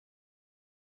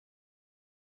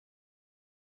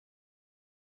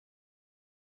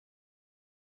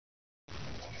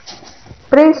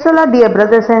Praise the Lord, dear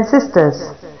brothers and sisters.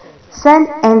 Saint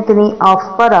Anthony of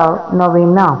Padua,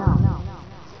 Novena.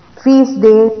 Feast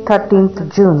day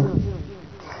 13th June.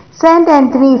 Saint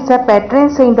Anthony is the patron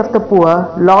saint of the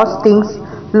poor, lost things,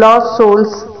 lost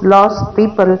souls, lost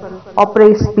people,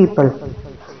 oppressed people.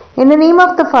 In the name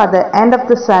of the Father, and of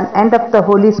the Son, and of the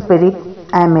Holy Spirit.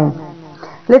 Amen.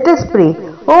 Let us pray.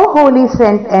 O holy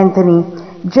Saint Anthony,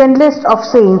 gentlest of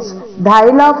saints, thy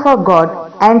love for God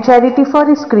and charity for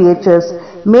his creatures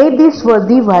made this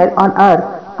worthy while on earth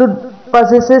to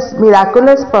possess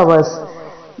miraculous powers.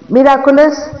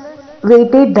 Miraculous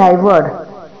waited thy word,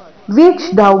 which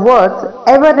thou wert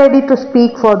ever ready to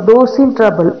speak for those in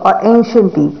trouble or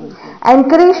anxiety.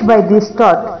 Encouraged by this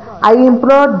thought, I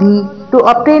implore thee to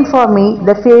obtain for me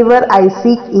the favor I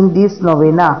seek in this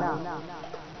novena.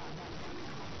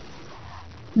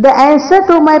 The answer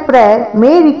to my prayer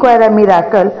may require a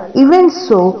miracle. Even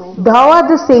so, thou art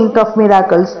the saint of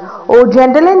miracles, O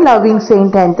gentle and loving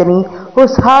Saint Anthony,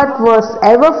 whose heart was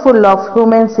ever full of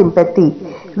human sympathy.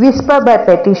 Whisper by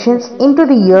petitions into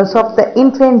the ears of the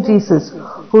infant Jesus,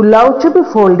 who loved to be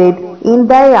folded in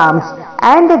thy arms,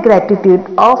 and the gratitude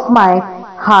of my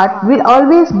heart will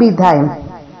always be thine.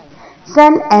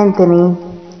 Saint Anthony,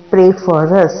 pray for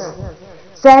us.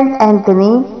 Saint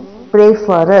Anthony, pray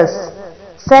for us.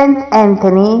 Saint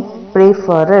Anthony, pray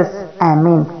for us.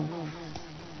 Amen.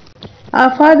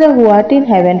 Our Father who art in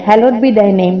heaven, hallowed be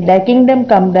thy name. Thy kingdom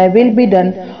come, thy will be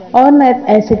done, on earth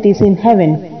as it is in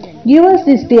heaven. Give us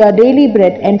this day our daily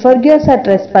bread, and forgive us our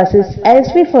trespasses, as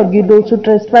we forgive those who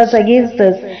trespass against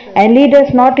us. And lead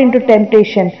us not into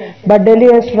temptation, but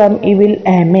deliver us from evil.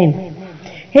 Amen.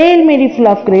 Hail Mary, full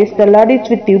of grace, the Lord is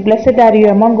with you. Blessed are you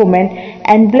among women,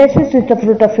 and blessed is the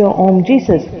fruit of your womb,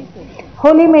 Jesus.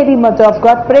 Holy Mary, Mother of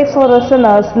God, pray for us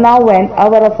sinners, now and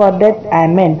hour of our death.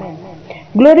 Amen.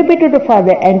 Glory be to the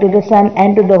Father, and to the Son,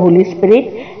 and to the Holy Spirit,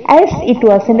 as it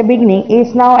was in the beginning,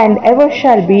 is now, and ever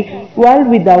shall be, world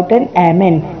without end.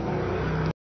 Amen.